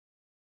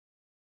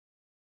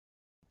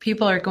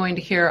people are going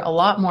to hear a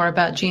lot more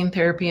about gene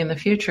therapy in the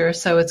future,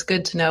 so it's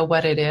good to know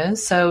what it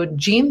is. So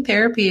gene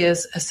therapy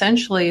is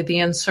essentially the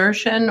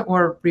insertion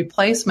or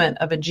replacement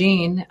of a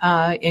gene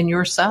in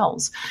your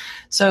cells.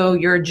 So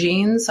your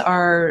genes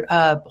are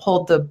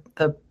hold the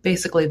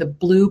basically the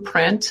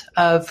blueprint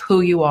of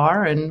who you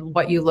are and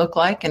what you look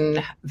like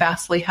and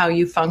vastly how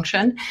you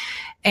function.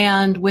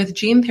 And with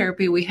gene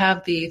therapy, we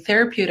have the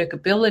therapeutic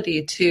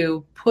ability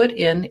to put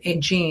in a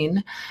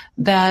gene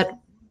that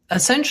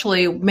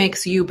essentially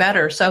makes you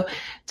better. So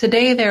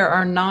today there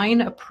are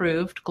 9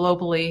 approved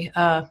globally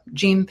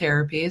gene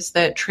therapies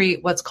that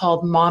treat what's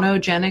called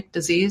monogenic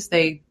disease.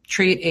 They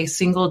treat a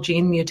single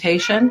gene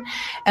mutation.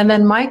 And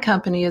then my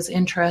company is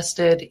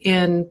interested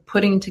in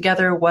putting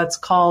together what's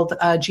called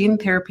gene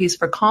therapies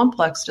for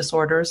complex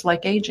disorders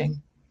like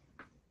aging.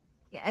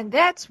 Yeah, and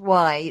that's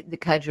why the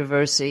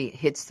controversy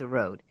hits the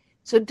road.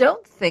 So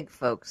don't think,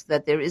 folks,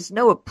 that there is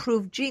no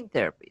approved gene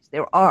therapies.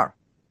 There are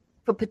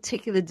for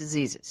particular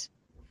diseases.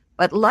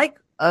 But like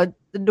the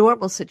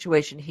normal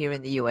situation here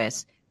in the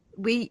U.S.,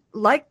 we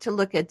like to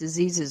look at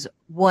diseases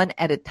one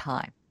at a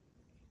time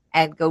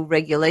and go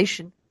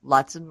regulation.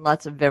 Lots and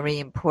lots of very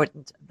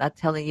important. I'm not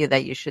telling you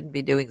that you shouldn't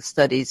be doing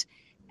studies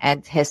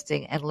and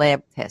testing and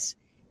lab tests.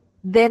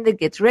 Then it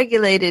gets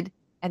regulated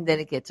and then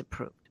it gets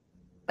approved.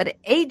 But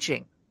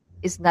aging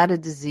is not a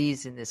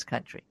disease in this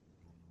country.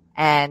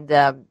 And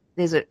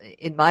there's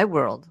in my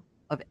world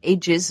of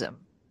ageism,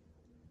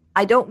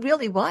 I don't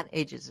really want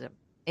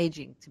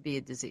aging to be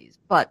a disease.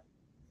 But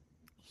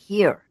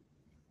here,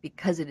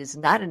 because it is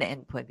not an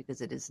endpoint,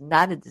 because it is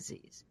not a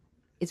disease,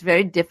 it's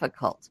very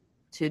difficult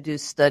to do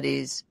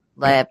studies,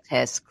 lab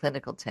tests,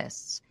 clinical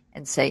tests,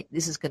 and say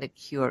this is going to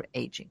cure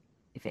aging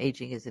if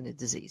aging isn't a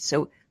disease.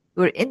 So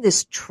we're in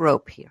this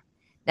trope here.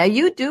 Now,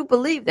 you do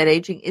believe that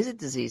aging is a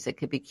disease that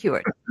could be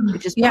cured,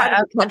 which is part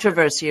of the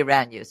controversy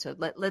around you. So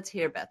let's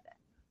hear about that.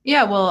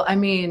 Yeah, well, I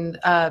mean,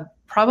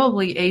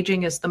 probably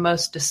aging is the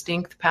most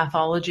distinct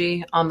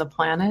pathology on the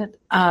planet.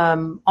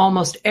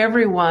 Almost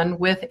everyone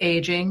with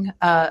aging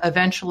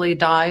eventually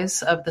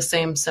dies of the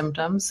same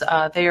symptoms.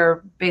 They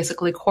are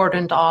basically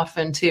cordoned off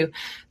into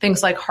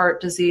things like heart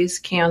disease,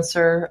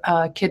 cancer,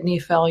 kidney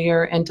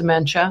failure, and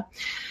dementia.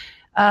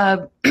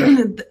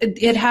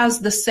 It has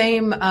the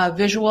same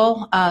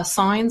visual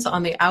signs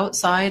on the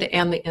outside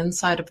and the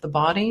inside of the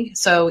body.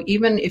 So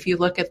even if you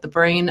look at the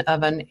brain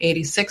of an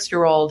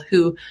 86-year-old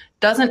who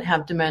doesn't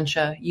have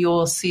dementia, you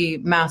will see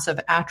massive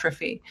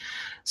atrophy.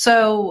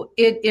 So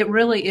it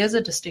really is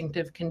a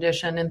distinctive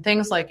condition, and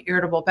things like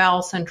irritable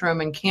bowel syndrome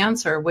and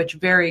cancer, which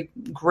vary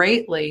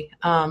greatly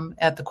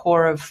at the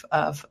core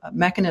of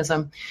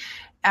mechanism,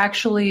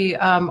 actually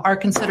are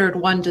considered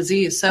one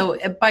disease. So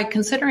by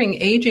considering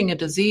aging a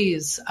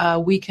disease,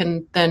 we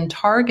can then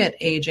target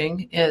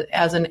aging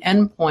as an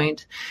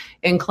endpoint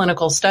in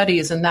clinical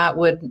studies, and that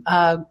would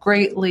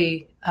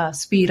greatly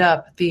speed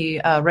up the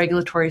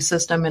regulatory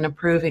system in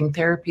approving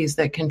therapies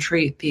that can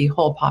treat the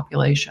whole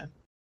population.